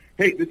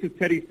Hey, this is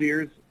Teddy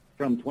Sears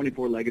from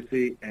 24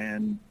 Legacy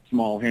and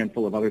small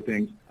handful of other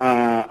things.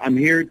 I'm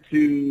here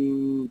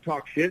to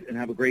talk shit and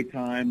have a great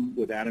time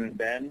with Adam and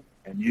Ben,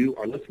 and you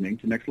are listening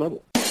to Next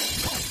Level.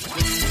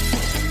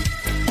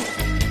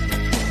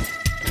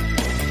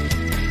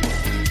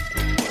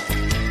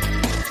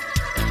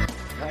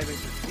 Hi,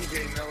 this is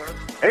TJ Miller.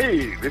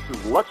 Hey, this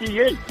is Lucky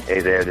Yates. Hey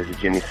there, this is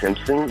Jimmy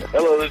Simpson.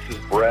 Hello, this is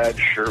Brad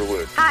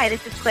Sherwood. Hi,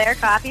 this is Claire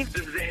Coffey.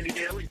 This is Andy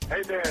Daly.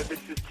 Hey there, this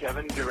is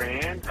Kevin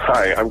Durant.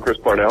 Hi, I'm Chris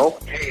Parnell.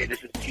 Hey,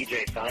 this is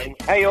TJ Fine.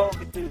 Hey all,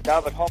 this is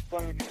David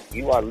Hoffman.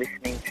 You are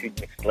listening to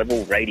Next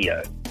Level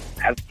Radio.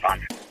 Have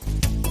fun.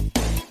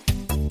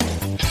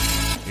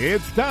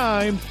 It's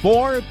time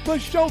for the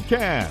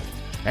Showcast.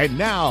 And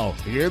now,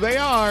 here they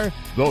are,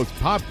 those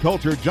pop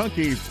culture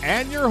junkies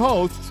and your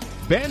hosts,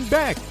 Ben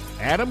Beck,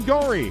 Adam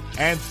Gorey,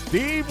 and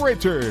Steve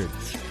Richards.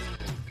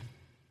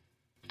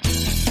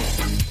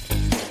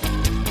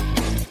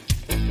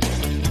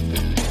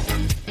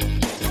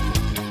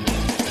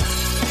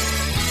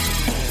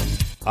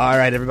 All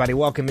right, everybody,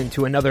 welcome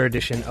into another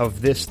edition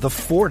of this, the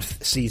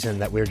fourth season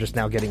that we're just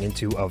now getting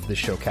into of the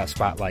Showcast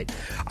Spotlight.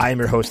 I am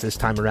your host this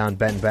time around,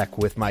 Ben Beck,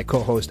 with my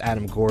co-host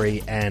Adam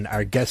Gorey, and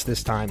our guest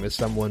this time is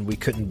someone we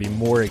couldn't be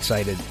more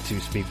excited to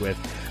speak with.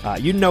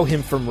 You know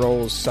him from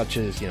roles such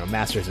as,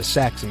 Masters of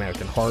Sex,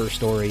 American Horror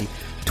Story,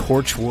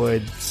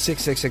 Torchwood,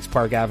 666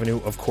 Park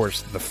Avenue, of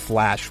course, The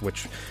Flash,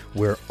 which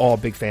we're all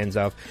big fans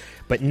of.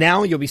 But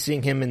now you'll be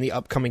seeing him in the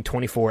upcoming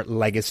 24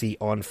 Legacy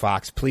on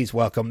Fox. Please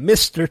welcome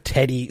Mr.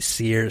 Teddy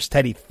Sears.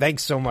 Teddy,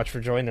 thanks so much for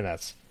joining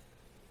us.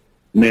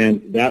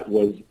 Man, that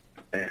was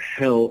a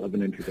hell of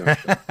an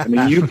introduction. I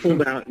mean, you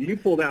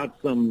pulled out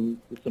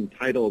some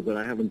titles that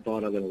I haven't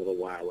thought of in a little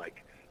while,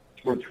 like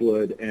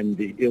Torchwood and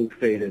the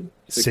ill-fated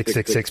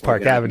 666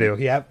 Park Avenue.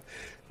 Yep.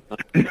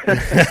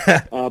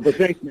 But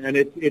thanks, man.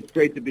 It's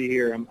great to be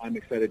here. I'm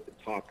excited to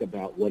talk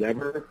about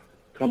whatever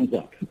comes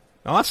up.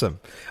 Awesome.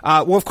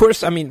 Well, of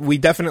course, I mean, we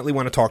definitely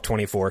want to talk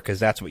 24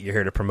 because that's what you're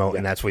here to promote,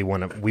 and that's what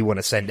we want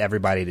to send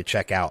everybody to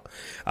check out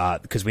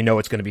because we know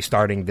it's going to be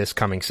starting this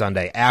coming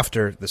Sunday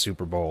after the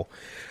Super Bowl.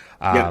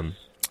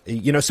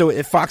 So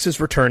if Fox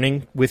is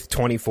returning with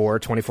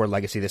 24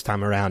 Legacy this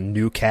time around,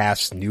 new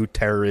cast, new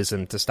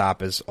terrorism to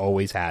stop as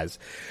always has.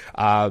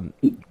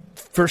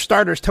 For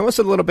starters, tell us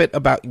a little bit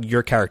about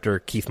your character,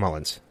 Keith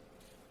Mullins.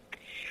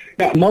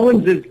 Yeah,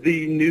 Mullins is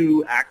the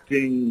new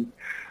acting's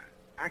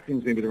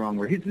maybe the wrong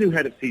word. He's the new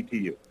head of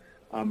CTU.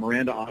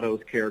 Miranda Otto's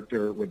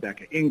character,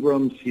 Rebecca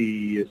Ingram,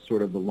 she is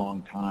sort of the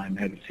longtime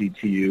head of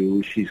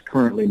CTU. She's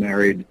currently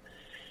married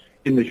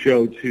in the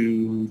show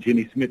to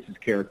Jimmy Smits'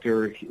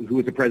 character, who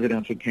is a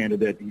presidential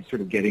candidate. He's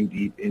sort of getting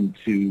deep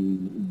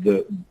into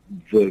the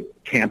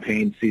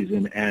campaign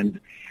season, and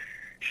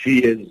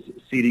she is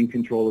ceding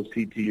control of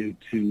CTU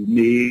to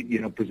me,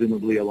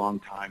 presumably a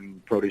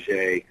longtime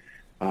protege,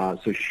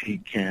 so she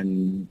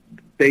can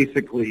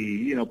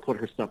basically, put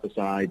her stuff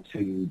aside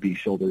to be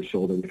shoulder to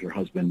shoulder with her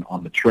husband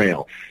on the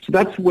trail. So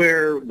that's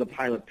where the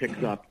pilot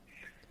picks up.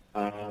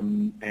 I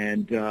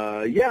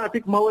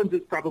think Mullins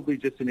is probably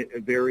just a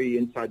very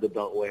inside the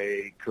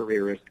beltway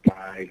careerist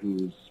guy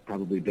who's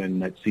probably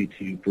been at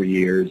CTU for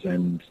years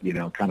and,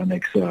 kind of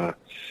makes a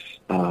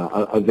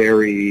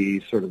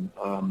very sort of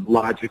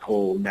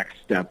logical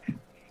next step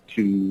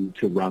to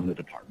run the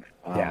department.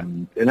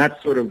 And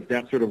that's sort of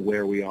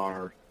where we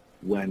are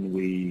when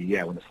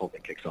this whole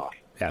thing kicks off.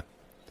 Yeah.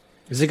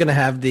 Is it going to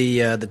have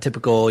the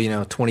typical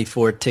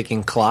 24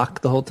 ticking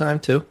clock the whole time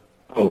too?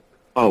 Oh,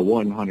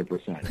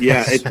 100%.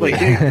 Yeah, it's like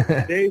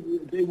they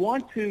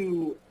want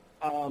to.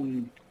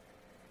 I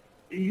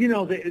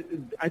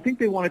think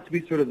they want it to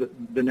be sort of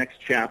the next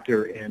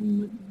chapter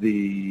in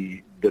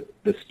the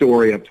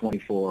story of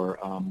 24,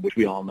 which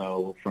we all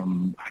know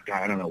from,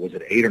 I don't know, was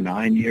it 8 or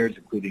 9 years,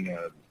 including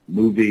a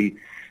movie.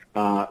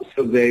 So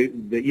there's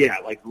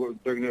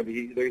going to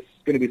be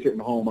certain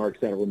hallmarks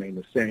that will remain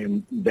the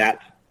same. That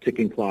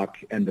ticking clock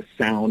and the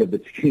sound of the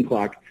ticking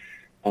clock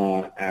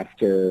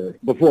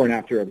before and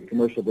after every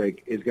commercial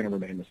break is going to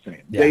remain the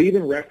same. Yeah. They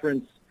even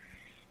reference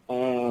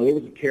there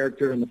was a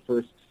character in the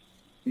first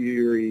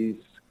series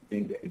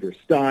named Edgar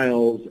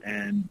Stiles,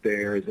 and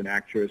there's an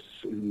actress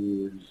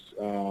who's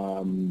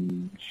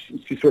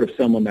she's sort of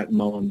someone that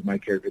Mullins, my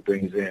character,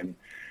 brings in.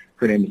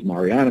 Her name is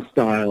Mariana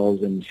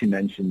Stiles, and she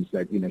mentions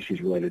that she's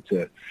related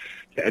to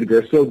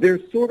Edgar. So there's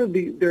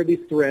there are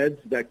these threads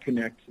that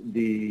connect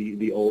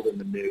the old and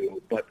the new.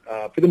 But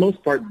for the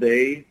most part,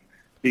 they,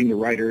 being the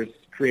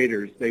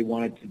creators, they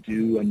wanted to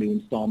do a new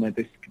installment.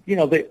 They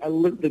want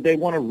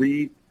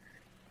to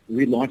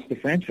relaunch the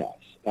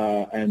franchise,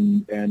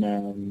 and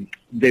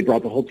they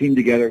brought the whole team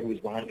together who was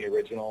behind the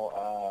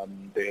original.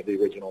 They had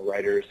the original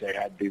writers. They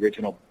had the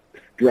original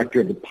director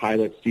of the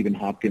pilot, Stephen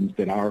Hopkins,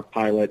 did our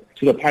pilot.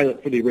 So the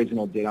pilot for the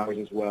original did ours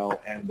as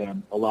well,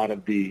 and a lot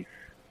of the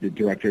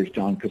directors,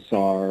 John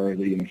Cassar,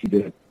 he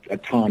did a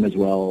ton as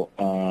well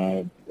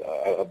of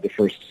the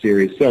first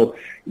series. So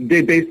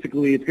they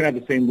basically, it's going to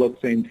have the same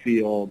look, same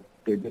feel.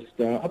 They're just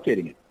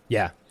updating it.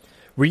 Yeah.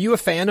 Were you a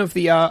fan of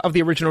the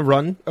original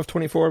run of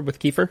 24 with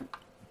Kiefer?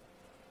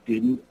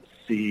 Didn't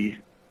see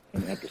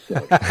an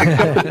episode.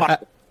 Except the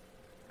pilot.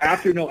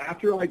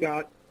 After I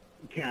got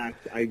cast,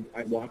 I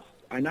watched,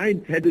 and I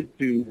intended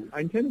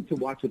to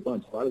watch a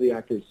bunch. A lot of the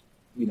actors,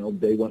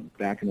 they went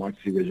back and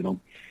watched the original.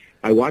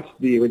 I watched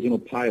the original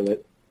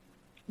pilot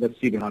that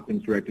Stephen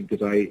Hawkins directed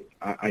because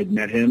I'd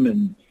met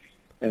him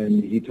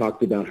and he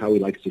talked about how he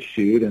likes to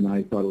shoot, and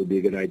I thought it would be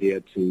a good idea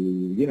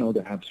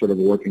to have sort of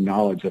a working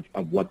knowledge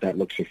of what that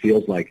looks or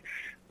feels like.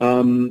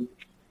 And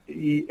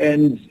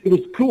it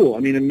was cool. I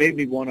mean, it made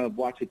me want to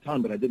watch a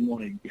ton, but I didn't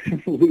want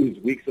to lose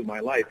weeks of my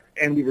life.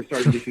 And we were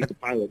starting to shoot the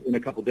pilot in a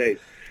couple days.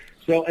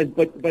 So,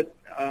 but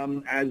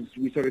as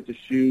we started to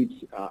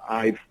shoot,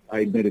 I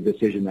made a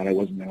decision that I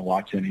wasn't going to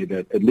watch any of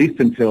it, at least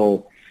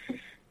until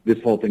this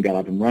whole thing got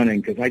up and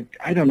running, because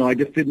I don't know, I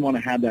just didn't want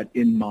to have that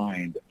in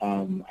mind.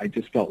 I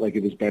just felt like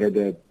it was better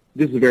to,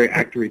 this is a very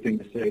actory thing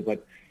to say,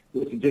 but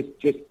listen,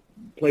 just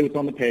play what's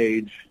on the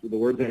page, the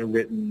words that are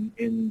written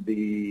in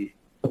the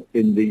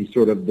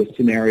sort of the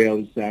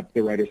scenarios that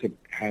the writers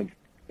have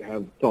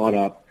thought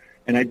up.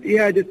 And I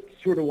just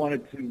sort of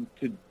wanted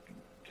to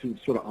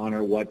sort of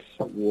honor what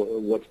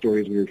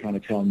stories we were trying to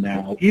tell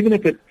now, even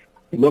if it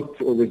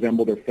looked or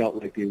resembled or felt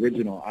like the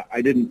original.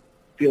 I didn't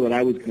feel that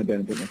I was going to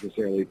benefit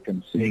necessarily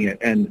from seeing it.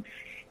 And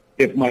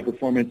if my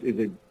performance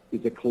is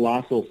a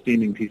colossal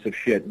steaming piece of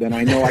shit, then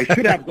I know I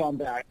should have gone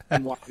back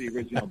and watched the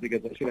original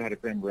because I should have had a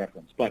frame of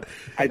reference. But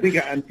I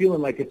think I'm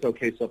feeling like it's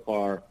okay so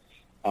far.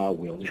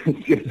 We'll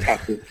just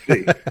have to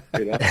see.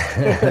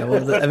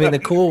 Well, I mean,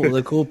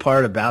 the cool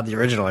part about the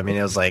original, I mean,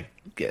 it was like,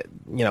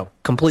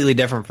 completely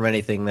different from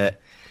anything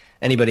that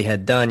anybody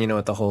had done.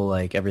 With the whole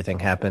like everything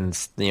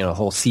happens. The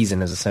whole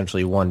season is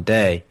essentially one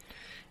day,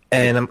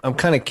 and I'm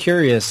kind of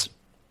curious.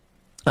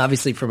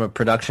 Obviously, from a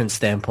production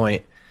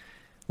standpoint,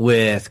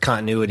 with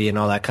continuity and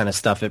all that kind of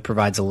stuff, it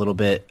provides a little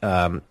bit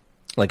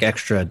like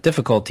extra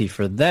difficulty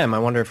for them. I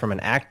wonder, from an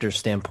actor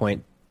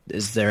standpoint,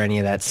 is there any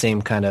of that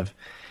same kind of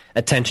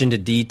attention to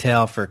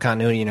detail for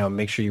continuity?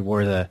 Make sure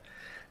you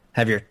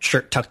have your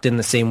shirt tucked in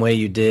the same way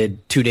you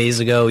did 2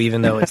 days ago,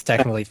 even though it's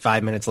technically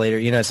 5 minutes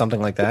later.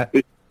 Something like that.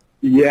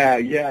 Yeah.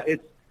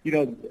 It's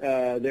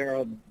there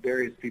are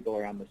various people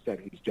around the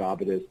set whose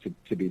job it is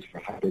to be sort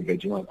of hyper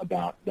vigilant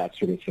about that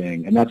sort of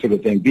thing, and that sort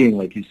of thing being,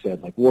 like you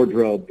said, like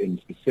wardrobe in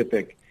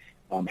specific,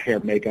 hair,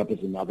 makeup is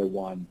another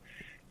one.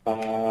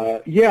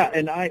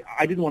 And I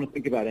didn't want to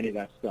think about any of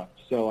that stuff,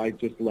 so I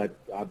just let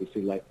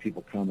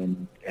people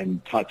come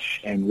and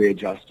touch and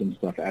readjust and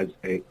stuff as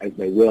they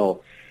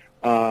will.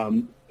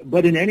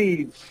 But in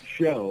any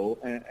show,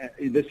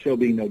 this show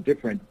being no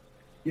different,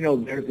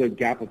 there's a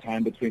gap of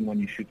time between when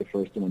you shoot the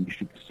first and when you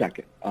shoot the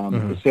second.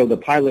 So the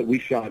pilot we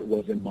shot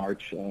was in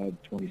March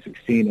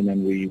 2016, and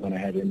then we went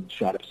ahead and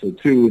shot episode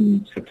 2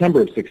 in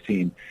September of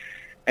 16.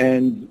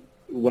 And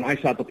when I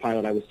shot the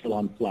pilot, I was still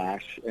on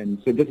Flash,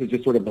 and so this is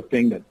just sort of a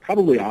thing that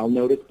probably I'll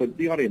notice, but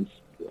the audience,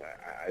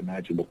 I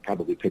imagine, will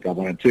probably pick up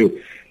on it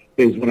too,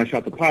 is when I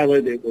shot the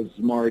pilot, it was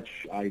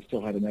March, I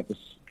still had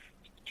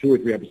 2 or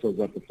 3 episodes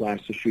left of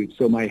Flash to shoot,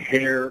 so my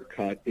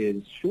haircut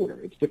is shorter,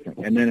 it's different.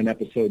 And then in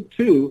episode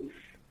 2,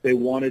 they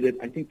wanted it,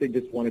 I think they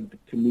just wanted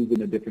to move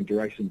in a different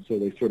direction, so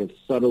they sort of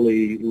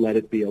subtly let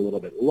it be a little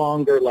bit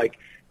longer. Like,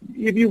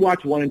 if you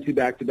watch 1 and 2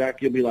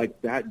 back-to-back, you'll be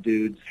like, that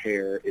dude's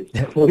hair is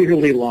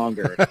clearly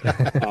longer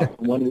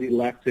when we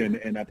left him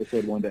in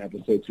episode 1 to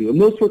episode 2. And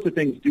those sorts of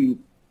things do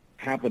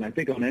happen, I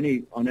think, on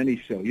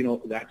any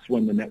show. That's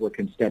when the network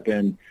can step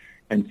in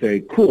and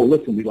say, cool,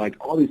 listen, we like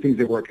all these things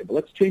are working, but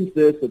let's change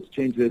this, let's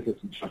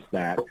adjust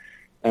that.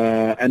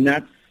 And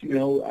that's,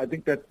 I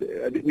think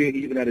we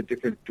even had a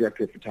different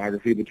director of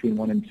photography between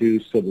 1 and 2,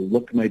 so the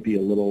look might be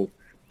a little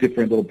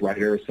different, a little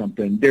brighter or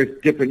something. There's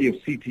different,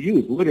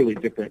 CTU is literally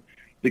different,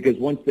 because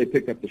once they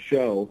picked up the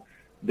show,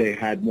 they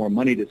had more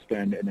money to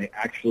spend, and they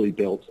actually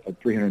built a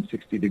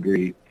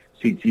 360-degree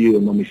CTU.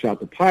 And when we shot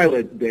the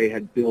pilot, they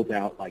had built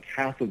out like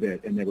half of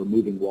it, and they were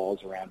moving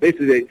walls around.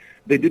 Basically,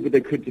 they did what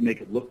they could to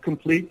make it look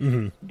complete,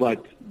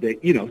 but they,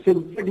 so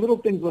like little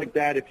things like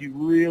that, if you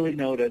really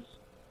notice,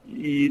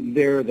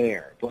 they're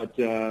there. But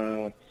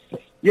I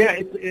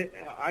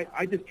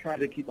just try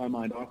to keep my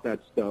mind off that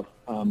stuff,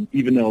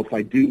 even though if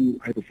I do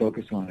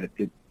hyper-focus on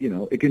it,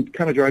 it can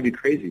kind of drive you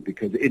crazy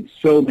because it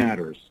so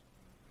matters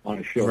on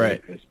a show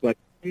like this. But,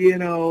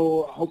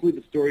 hopefully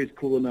the story is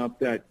cool enough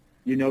that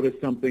you notice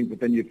something, but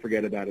then you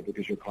forget about it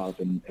because you're caught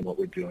in what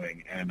we're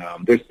doing. And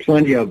there's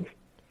plenty of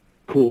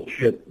cool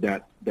shit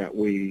that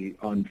we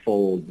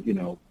unfold,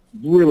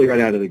 really right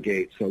out of the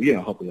gate. So,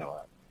 hopefully that'll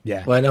happen.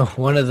 Yeah. Well, I know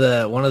one of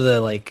the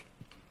like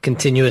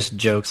continuous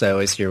jokes I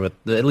always hear at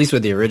least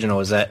with the original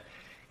is that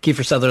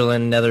Kiefer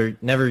Sutherland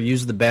never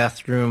used the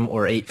bathroom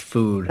or ate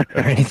food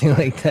or anything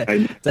like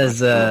that.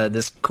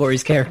 Does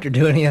Corey's character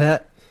do any of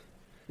that?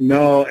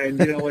 No, and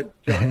you know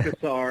what? John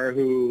Cassar,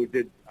 who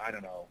did, I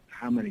don't know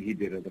how many he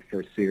did of the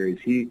first series,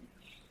 he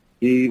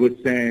was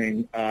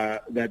saying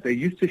that they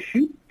used to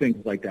shoot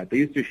things like that. They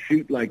used to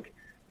shoot like,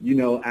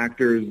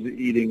 actors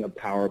eating a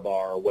power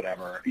bar or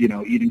whatever,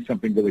 eating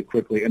something really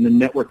quickly. And the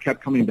network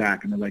kept coming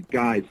back, and they're like,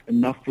 guys,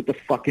 enough with the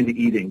fucking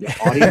eating. The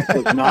audience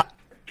does not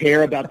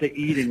care about the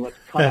eating. Let's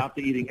cut out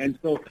the eating. And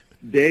so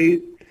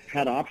they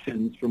had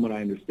options, from what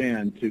I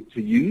understand,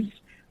 to use,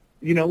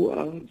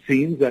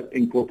 scenes that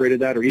incorporated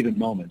that, or even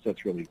moments.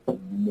 That's really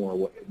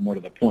more to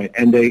the point.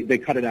 And they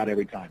cut it out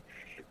every time.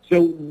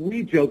 So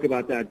we joke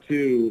about that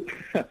too,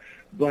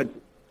 but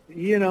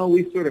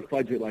we sort of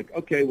fudge it like,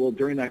 okay, well,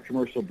 during that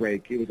commercial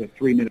break, it was a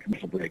 3-minute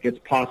commercial break. It's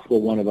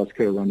possible one of us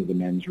could have run to the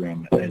men's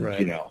room and,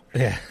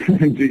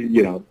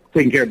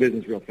 taking care of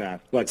business real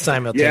fast. But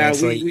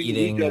simultaneously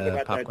eating we joke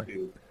about popcorn. that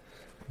too.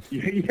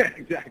 Yeah,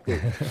 exactly.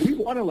 We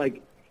want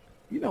to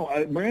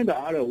Miranda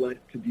Otto went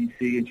to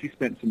D.C. and she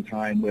spent some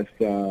time with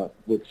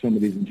some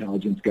of these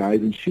intelligence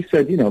guys, and she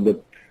said,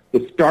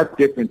 the stark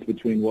difference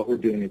between what we're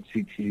doing at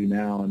CTU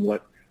now and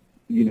what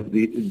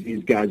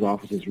these guys'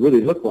 offices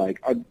really look like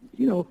are,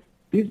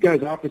 these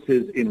guys'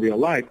 offices in real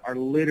life are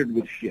littered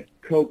with shit,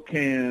 Coke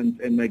cans,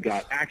 and they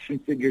got action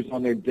figures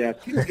on their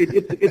desks.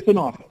 It's an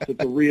office.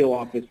 It's a real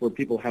office where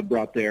people have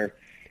brought their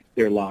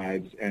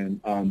lives,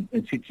 and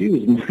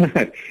CTU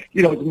is,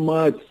 it's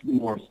much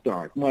more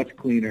stark, much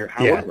cleaner.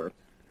 However,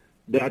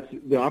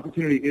 the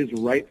opportunity is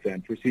right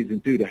then for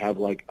season 2 to have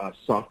like a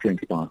soft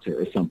drink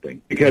sponsor or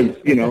something, because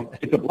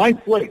it's a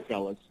blank slate,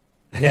 fellas.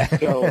 Yeah,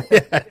 so,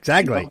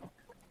 exactly.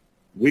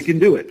 We can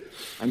do it.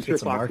 I'm sure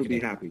Fox would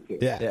be happy to.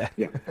 Yeah.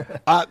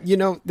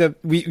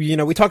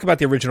 We talk about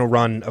the original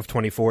run of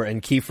 24,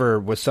 and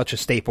Kiefer was such a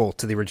staple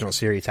to the original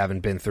series,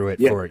 having been through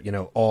it for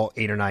all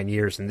 8 or 9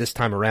 years. And this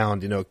time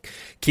around,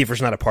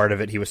 Kiefer's not a part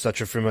of it. He was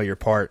such a familiar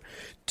part.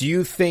 Do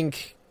you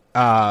think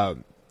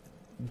that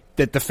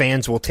the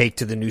fans will take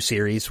to the new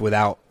series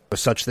without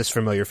this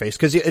familiar face?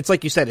 Because it's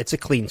like you said, it's a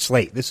clean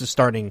slate. This is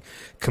starting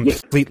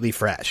completely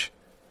fresh.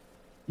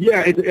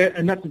 Yeah,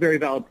 and that's a very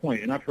valid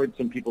point. And I've heard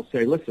some people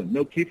say, listen,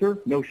 no Kiefer,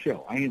 no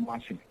show. I ain't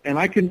watching it. And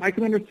I can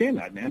understand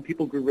that, man.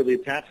 People grew really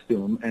attached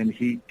to him, and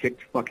he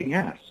kicked fucking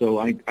ass. So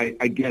I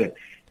get it.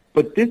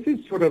 But this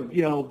is sort of,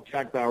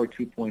 Jack Bauer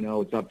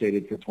 2.0. It's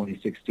updated for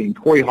 2016.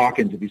 Corey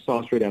Hawkins, if you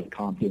saw Straight Outta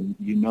Compton,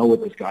 you know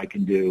what this guy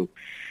can do.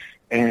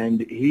 And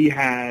he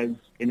has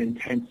an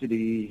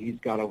intensity. He's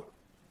got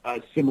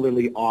a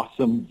similarly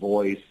awesome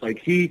voice. Like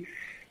he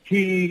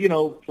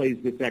plays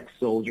this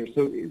ex-soldier.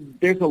 So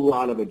there's a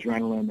lot of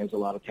adrenaline. There's a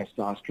lot of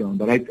testosterone.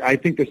 But I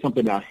think there's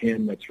something about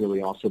him that's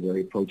really also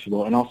very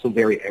approachable and also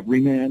very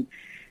everyman.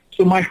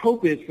 So my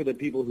hope is for the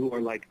people who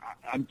are like,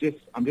 I'm just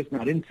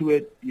not into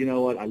it. You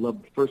know what? I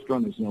love the first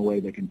run. There's no way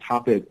they can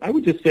top it. I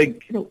would just say,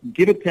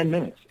 give it 10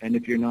 minutes. And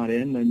if you're not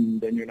in,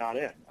 then you're not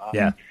in.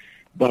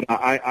 But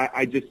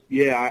I just,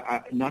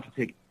 not to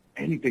take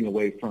anything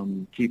away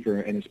from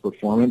Kiefer and his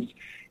performance.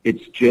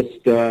 It's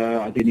just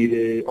they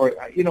needed, or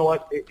you know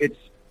what? It's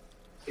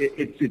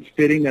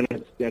fitting that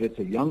it's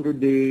a younger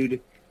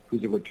dude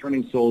who's a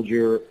returning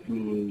soldier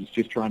who's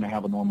just trying to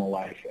have a normal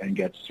life and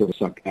gets sort of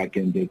sucked back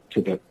into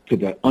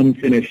the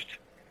unfinished,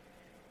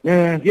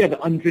 the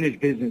unfinished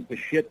business, the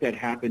shit that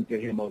happened to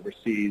him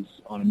overseas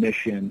on a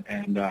mission,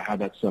 and how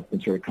that stuff can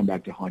sort of come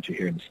back to haunt you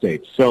here in the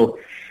States. So,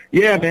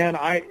 yeah, man,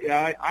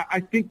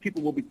 I think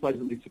people will be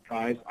pleasantly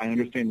surprised. I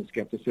understand the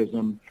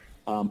skepticism.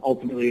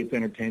 Ultimately, it's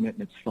entertainment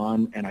and it's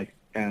fun, and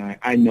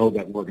I know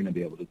that we're going to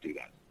be able to do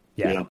that.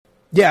 Yeah.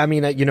 Yeah, I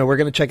mean, we're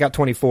going to check out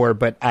 24,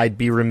 but I'd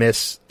be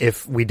remiss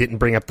if we didn't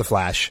bring up The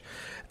Flash.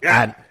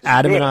 Yeah,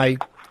 Adam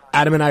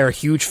and I are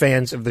huge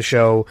fans of the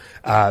show.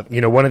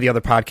 One of the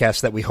other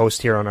podcasts that we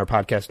host here on our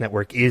podcast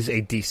network is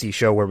a DC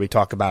show where we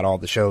talk about all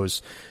the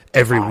shows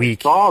every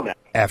week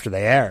after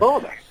they air.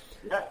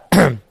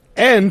 Yeah.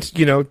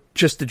 And,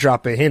 just to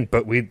drop a hint,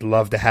 but we'd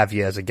love to have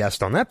you as a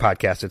guest on that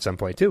podcast at some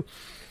point, too.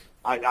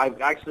 I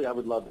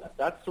would love that.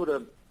 That's sort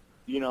of,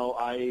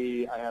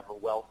 I have a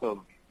wealth of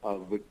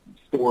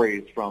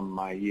stories from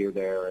my year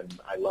there, and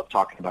I love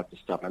talking about this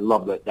stuff. I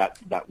love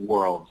that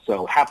world.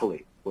 So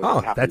happily.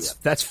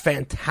 That's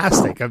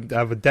fantastic.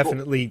 I would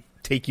definitely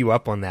take you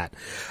up on that.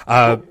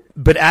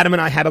 But Adam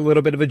and I had a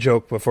little bit of a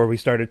joke before we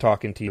started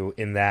talking to you,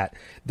 in that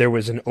there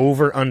was an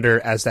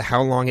over-under as to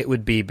how long it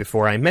would be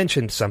before I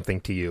mentioned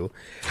something to you.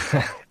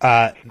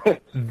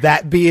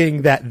 That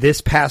being that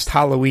this past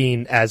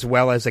Halloween, as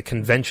well as a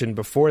convention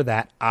before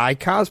that, I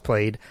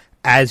cosplayed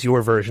as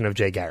your version of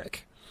Jay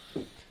Garrick.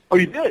 Oh,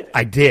 you did?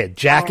 I did.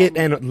 Jacket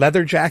and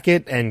leather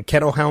jacket and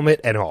kettle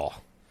helmet and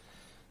all.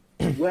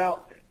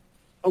 Well,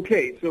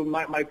 okay, so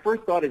my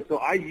first thought is, so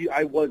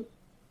I was,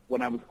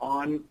 when I was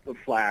on The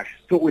Flash,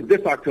 so it was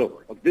this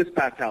October, of this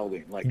past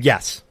Halloween,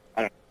 yes,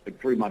 I don't know, like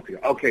 3 months ago.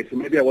 Okay, so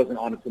maybe I wasn't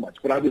on it so much,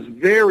 but I was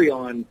very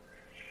on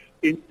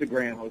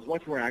Instagram. I was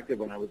much more active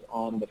when I was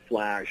on The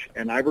Flash,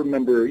 and I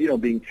remember,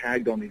 being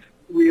tagged on these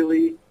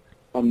really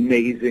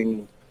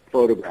amazing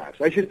photographs.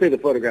 I should say the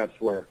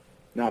photographs were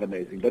not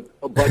amazing, but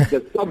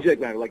the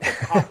subject matter, like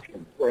the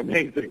costumes, were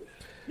amazing.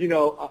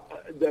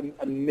 The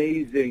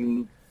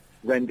amazing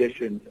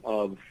renditions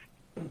of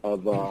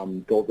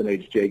Golden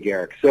Age Jay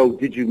Garrick. So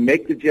did you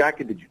make the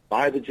jacket? Did you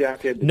buy the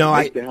jacket? Did No,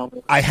 you make the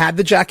helmet? I had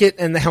the jacket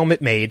and the helmet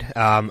made,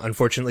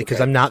 unfortunately, because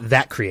I'm not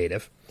that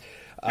creative.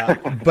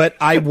 But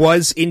I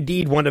was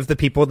indeed one of the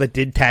people that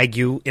did tag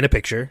you in a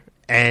picture,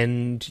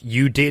 and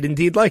you did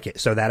indeed like it.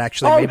 So that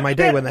actually made my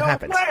day when that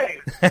happened.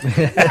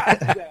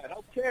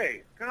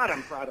 Okay. God,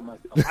 I'm proud of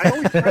myself. I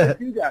always try to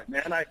do that,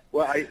 man.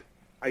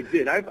 I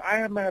did. I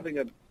am having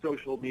a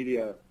social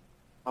media.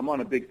 I'm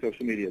on a big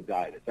social media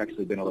diet. It's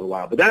actually been a little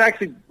while, but that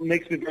actually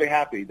makes me very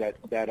happy that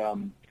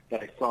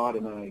I saw it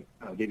and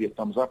I gave you a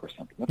thumbs up or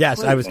something. That's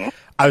yes, great,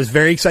 I was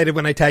very excited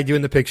when I tagged you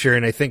in the picture,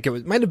 and I think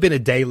it might have been a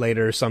day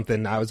later or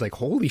something. I was like,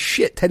 holy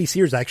shit, Teddy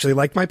Sears actually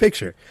liked my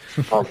picture.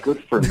 Oh,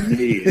 good for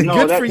me.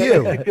 No, good for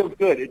you. It feels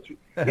good. It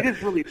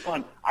is really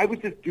fun. I was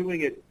just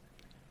doing it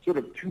sort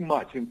of too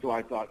much, and so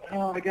I thought,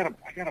 I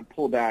gotta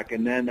pull back,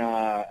 and then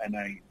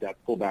that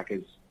pullback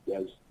has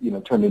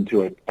turned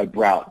into a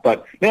drought.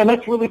 But man,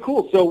 that's really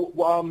cool. So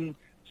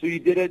so you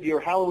did it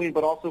your Halloween,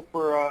 but also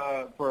for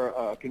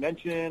a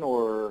convention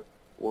or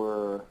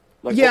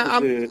like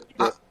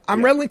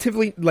I'm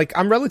relatively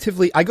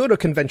I go to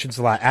conventions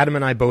a lot. Adam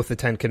and I both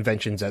attend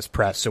conventions as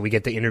press, so we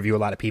get to interview a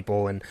lot of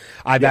people, and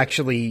I've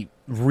actually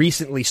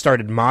recently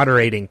started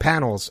moderating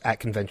panels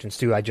at conventions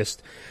too. I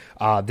just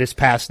this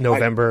past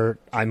November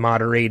I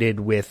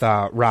moderated with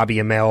Robbie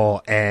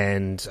Amell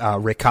and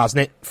Rick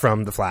Cosnett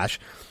from The Flash.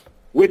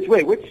 Which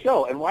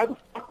show? And why the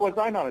fuck was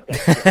I not at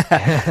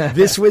that show?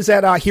 This was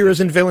at Heroes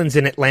and Villains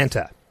in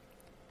Atlanta.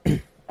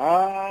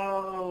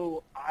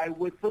 Oh, I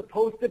was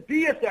supposed to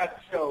be at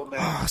that show, man.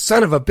 Oh,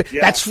 son of a bitch.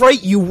 Yeah. That's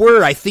right, you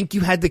were. I think you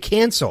had to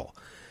cancel.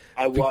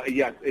 I was,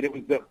 yes. It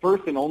was the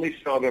first and only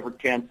show I've ever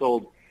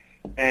canceled,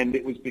 and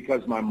it was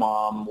because my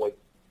mom was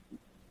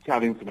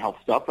having some health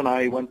stuff, and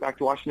I went back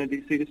to Washington,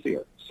 D.C. to see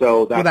her.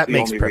 So that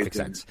makes perfect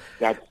sense.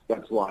 That's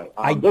why.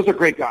 Those are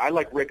great guys. I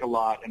like Rick a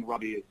lot, and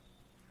Robbie is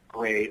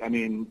great. I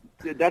mean,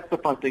 that's the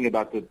fun thing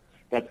about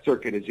that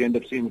circuit is you end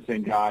up seeing the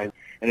same guys,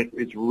 and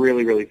it's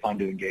really, really fun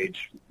to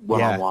engage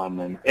one-on-one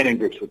and in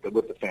groups with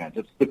the fans.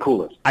 It's the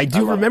coolest. I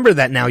do remember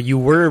that now. You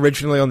were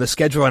originally on the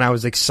schedule, and I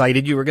was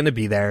excited you were going to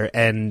be there,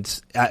 and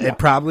it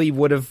probably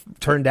would have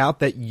turned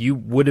out that you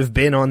would have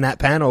been on that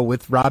panel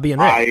with Robbie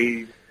and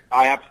Rick.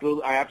 I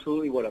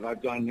absolutely would have.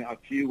 I've done a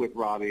few with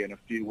Robbie and a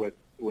few with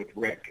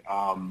Rick.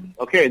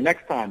 Okay,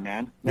 next time,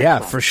 man.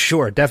 Next time. For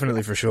sure.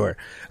 Definitely for sure.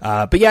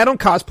 But yeah, I don't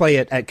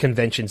cosplay at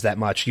conventions that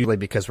much, usually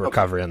because we're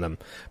covering them.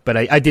 But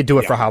I did do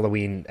it for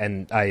Halloween,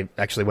 and I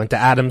actually went to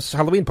Adam's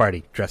Halloween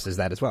party dressed as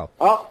that as well.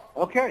 Oh,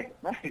 okay.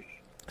 Nice.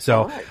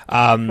 So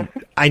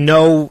I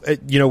know,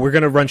 we're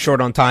going to run short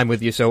on time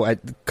with you, so a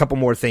couple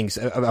more things,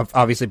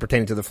 obviously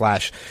pertaining to The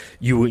Flash.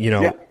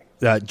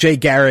 Jay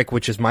Garrick,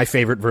 which is my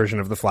favorite version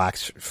of The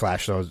Flash, so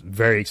I was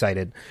very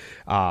excited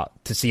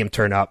to see him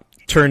turn up.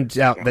 Turned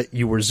out that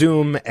you were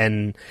Zoom,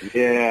 and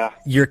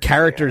your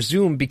character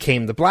Zoom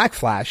became the Black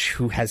Flash,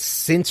 who has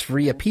since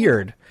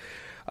reappeared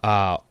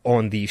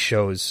on these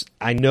shows.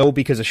 I know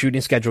because of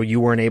shooting schedule you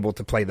weren't able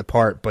to play the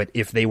part, but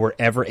if they were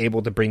ever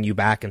able to bring you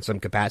back in some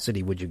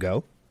capacity, would you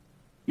go?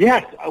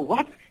 Yes.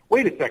 What?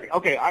 Wait a second.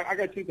 Okay, I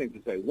got two things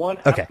to say. One,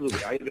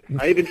 absolutely.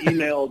 I even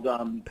emailed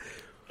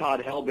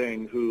Todd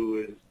Helbing,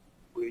 who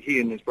is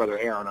he and his brother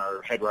Aaron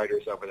are head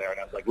writers over there, and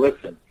I was like,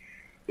 listen.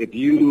 If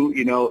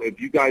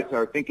you guys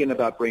are thinking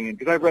about bringing,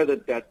 because I've read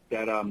that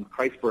Andrew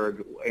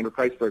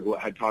Kreisberg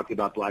had talked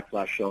about Black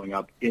Flash showing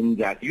up in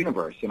that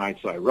universe, and I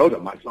wrote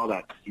him. I saw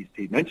that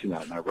he mentioned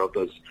that, and I wrote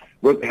the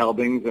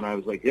Helbings, and I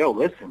was like, yo,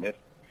 listen, if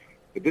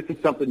this is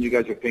something you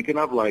guys are thinking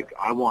of, like,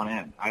 I want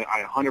in.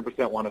 I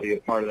 100% want to be a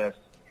part of this.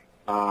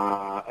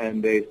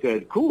 And they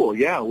said, cool,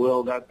 yeah,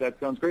 well, that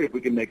sounds great. If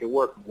we can make it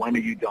work, when are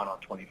you done on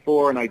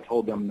 24? And I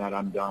told them that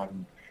I'm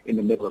done in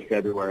the middle of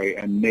February,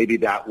 and maybe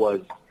that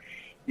was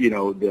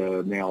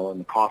the nail in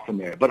the coffin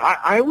there. But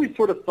I always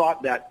sort of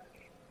thought that,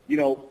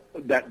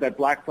 that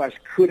Black Flash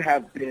could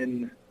have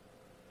been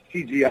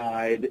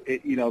CGI'd,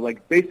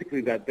 like basically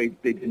that they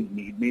didn't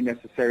need me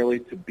necessarily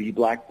to be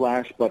Black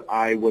Flash, but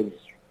I was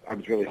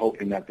really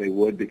hoping that they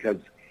would, because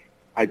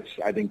I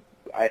think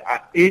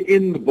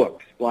in the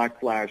books, Black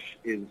Flash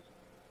is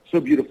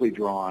so beautifully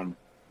drawn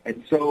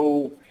and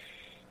so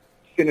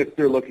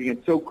sinister looking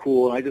and so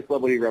cool, and I just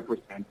love what he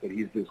represents, that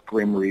he's this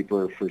Grim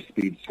Reaper for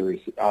speedsters.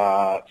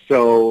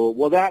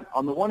 That,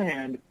 on the one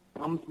hand,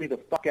 bums me the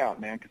fuck out,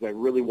 man, because I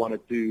really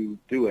wanted to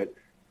do it.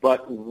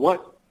 But in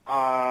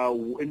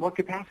what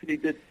capacity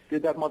did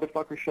that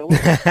motherfucker show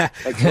up?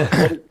 Like,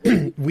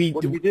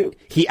 what did we do?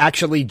 He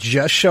actually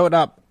just showed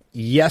up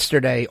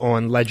yesterday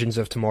on Legends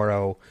of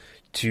Tomorrow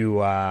he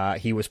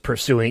was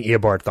pursuing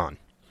Eobard Thawne.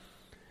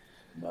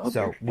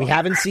 So we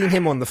haven't seen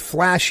him on The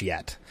Flash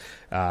yet.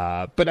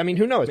 But, I mean,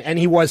 who knows? And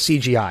he was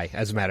CGI,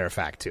 as a matter of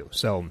fact, too.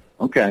 So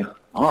okay.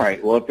 All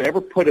right. Well, if they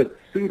ever put a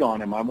suit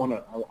on him, I want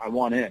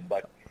in.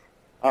 But,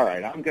 all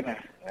right, I'm going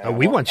to...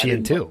 we want you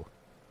in, too.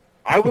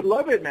 I would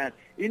love it, man.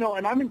 And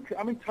I'm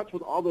in touch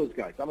with all those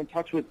guys. I'm in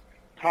touch with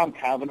Tom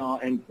Cavanaugh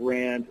and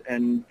Grant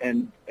and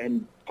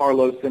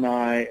Carlos, and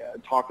I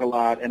talk a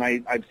lot. And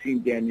I've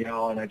seen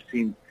Danielle, and I've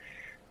seen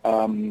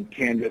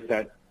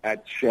Candace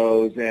at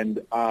shows,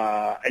 and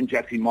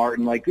Jesse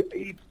Martin. Like,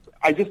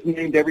 I just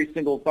named every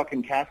single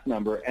fucking cast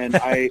member, and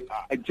I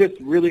just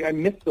really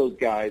miss those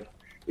guys.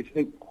 It's an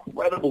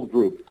incredible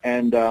group,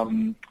 and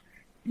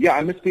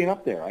I miss being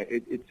up there.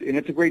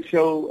 It's a great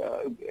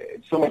show.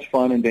 It's so much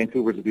fun, and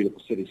Vancouver's a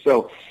beautiful city.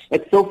 So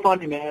it's so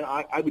funny, man.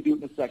 I would do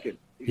it in a second.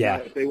 Yeah.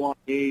 If they want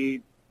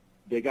me,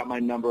 they got my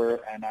number,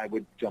 and I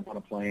would jump on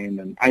a plane.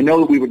 And I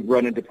know we would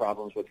run into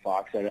problems with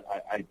Fox.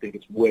 I think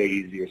it's way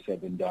easier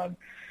said than done.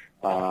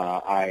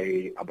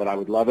 But I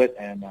would love it,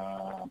 and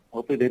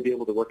hopefully they'd be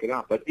able to work it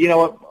out. But you know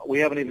what? We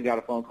haven't even got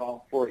a phone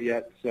call for it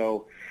yet,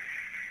 so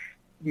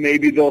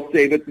maybe they'll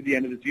save it to the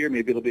end of this year.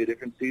 Maybe it'll be a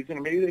different season,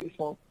 or maybe they just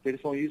won't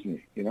use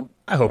me. You know?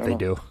 I hope they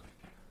do.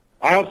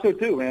 I hope so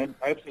too, man.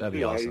 I hope so That'd too.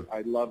 be awesome.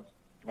 I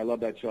love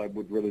that show. I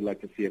would really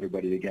like to see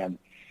everybody again.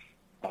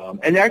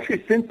 And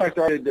actually, since I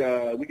started,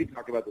 we can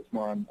talk about this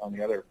more on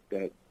the other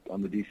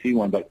on the DC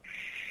one. But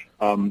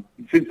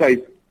since I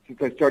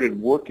started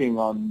working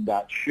on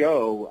that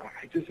show,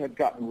 I just have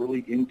gotten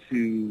really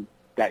into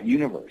that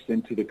universe,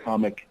 into the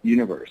comic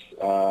universe.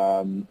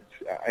 I'm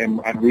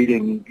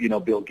reading,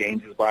 Bill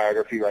Gaines's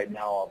biography right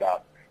now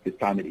about his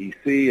time at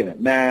EC and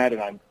at Mad,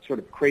 and I'm sort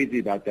of crazy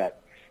about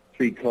that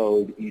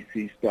pre-code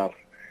EC stuff.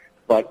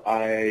 But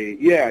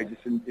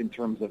just in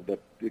terms of the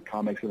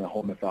comics and the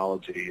whole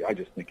mythology, I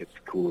just think it's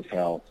cool as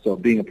hell. So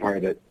being a part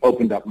of it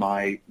opened up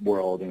my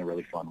world in a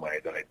really fun way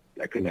that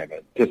I couldn't have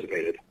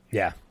anticipated.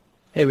 Yeah.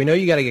 Hey, we know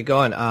you got to get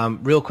going.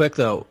 Real quick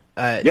though,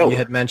 you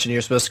had mentioned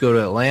you're supposed to go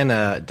to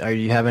Atlanta. Do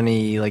you have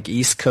any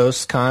East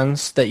Coast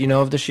cons that you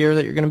know of this year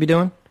that you're going to be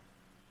doing?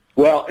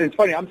 Well, it's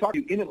funny. I'm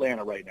talking to you in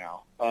Atlanta right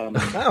now.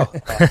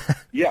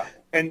 Yeah,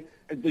 and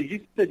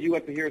you said you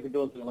went to Heroes and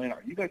Villains in Atlanta.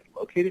 Are you guys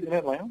located in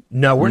Atlanta?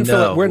 No, we're in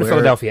the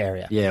Philadelphia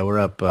area. Yeah, we're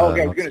up.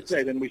 Okay, I was going to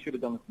say then we should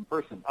have done this in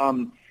person.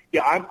 I'm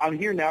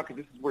here now because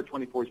this is where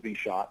 24 is being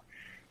shot.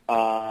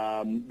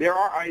 There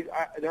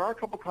are a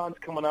couple cons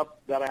coming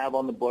up that I have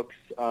on the books.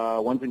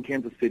 One's in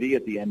Kansas City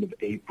at the end of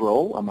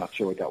April. I'm not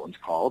sure what that one's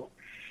called.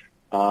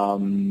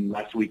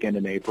 Last weekend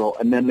in April.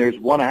 And then there's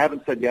one I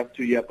haven't said yes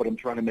to yet, but I'm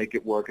trying to make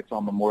it work. It's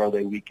on Memorial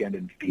Day weekend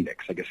in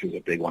Phoenix. I guess there's a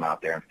big one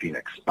out there in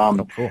Phoenix.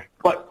 Cool.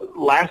 But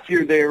last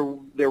year there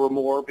were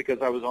more because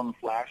I was on The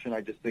Flash, and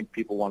I just think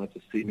people wanted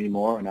to see me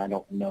more, and I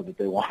don't know that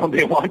they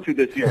want to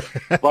this year.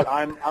 But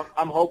I'm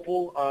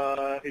hopeful.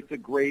 It's a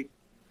great.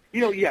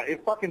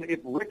 If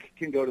Rick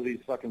can go to these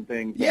fucking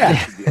things,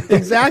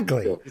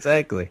 exactly.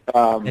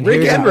 And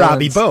Rick and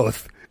Robbie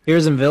both.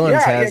 Heroes and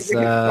Villains has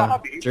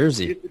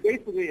jersey.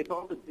 Basically, it's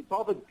all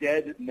the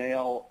dead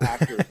male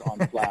actors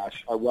on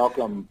Flash are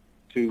welcome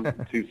to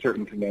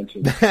certain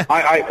conventions.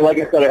 I like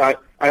I said,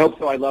 I hope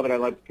so. I love it. I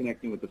love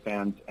connecting with the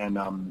fans, and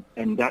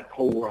that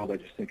whole world I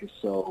just think is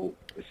so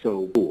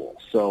cool.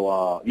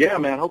 So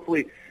man.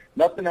 Hopefully,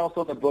 nothing else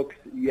on the books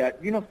yet.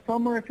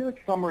 Summer. I feel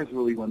like summer is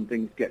really when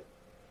things get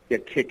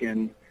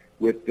kicking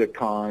with the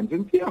cons,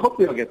 and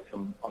hopefully I'll get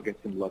some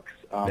looks.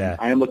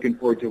 I am looking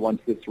forward to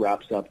once this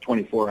wraps up.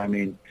 24. I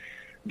mean,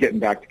 getting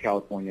back to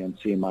California and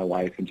seeing my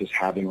wife and just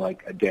having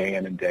like a day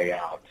in and day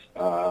out.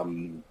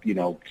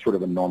 Sort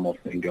of a normal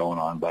thing going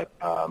on. But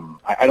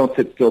I don't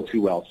sit still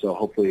too well, so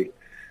hopefully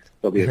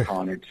there'll be a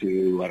con or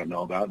two I don't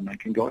know about, and I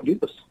can go and do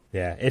this.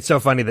 Yeah, it's so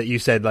funny that you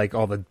said like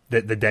all the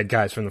dead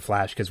guys from The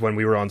Flash, because when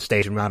we were on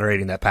stage and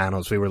moderating that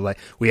panels,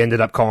 we ended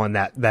up calling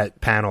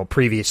that panel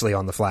Previously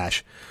on The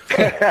Flash.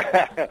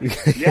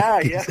 yeah,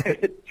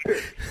 it's true.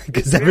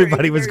 Because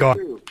everybody was gone.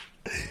 True.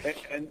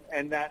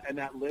 And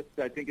that list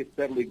I think is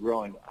steadily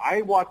growing.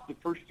 I watched the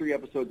first 3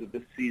 episodes of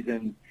this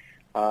season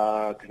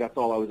because that's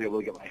all I was able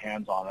to get my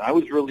hands on, and I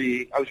was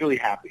really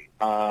happy.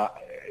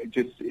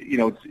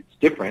 It's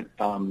different.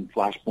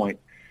 Flashpoint,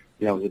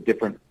 it was a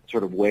different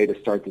sort of way to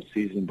start the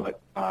season, but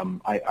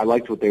I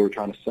liked what they were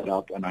trying to set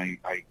up, and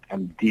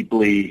I'm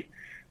deeply,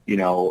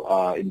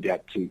 in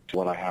debt to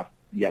what I have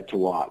yet to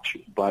watch.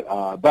 But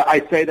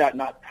I say that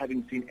not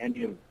having seen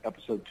any of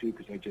episode 2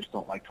 because I just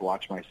don't like to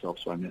watch myself,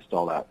 so I missed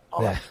all that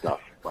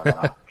stuff.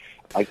 But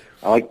I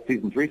like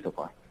season 3 so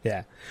far.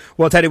 Yeah.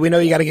 Well, Teddy, we know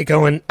you got to get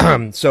going.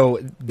 So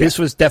this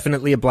was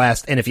definitely a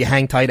blast. And if you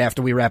hang tight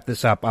after we wrap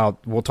this up,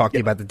 we'll talk to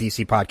you about the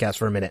DC podcast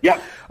for a minute. Yeah.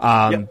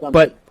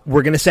 But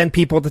we're going to send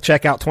people to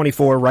check out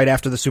 24 right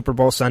after the Super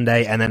Bowl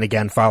Sunday, and then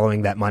again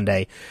following that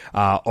Monday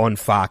on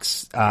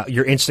Fox.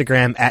 Your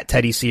Instagram at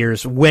Teddy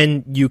Sears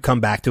when you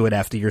come back to it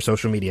after your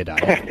social media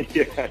diet.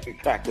 Yeah,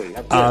 exactly.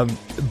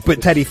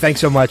 But Teddy, thanks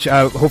so much.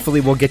 Hopefully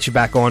we'll get you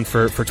back on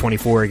for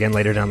 24 again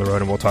later down the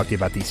road, and we'll talk to you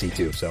about DC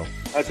too. So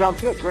that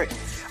sounds good. Great.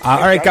 All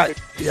right,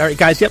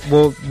 guys. Yep,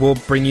 we'll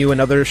bring you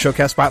another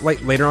Showcast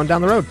Spotlight later on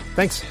down the road.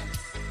 Thanks.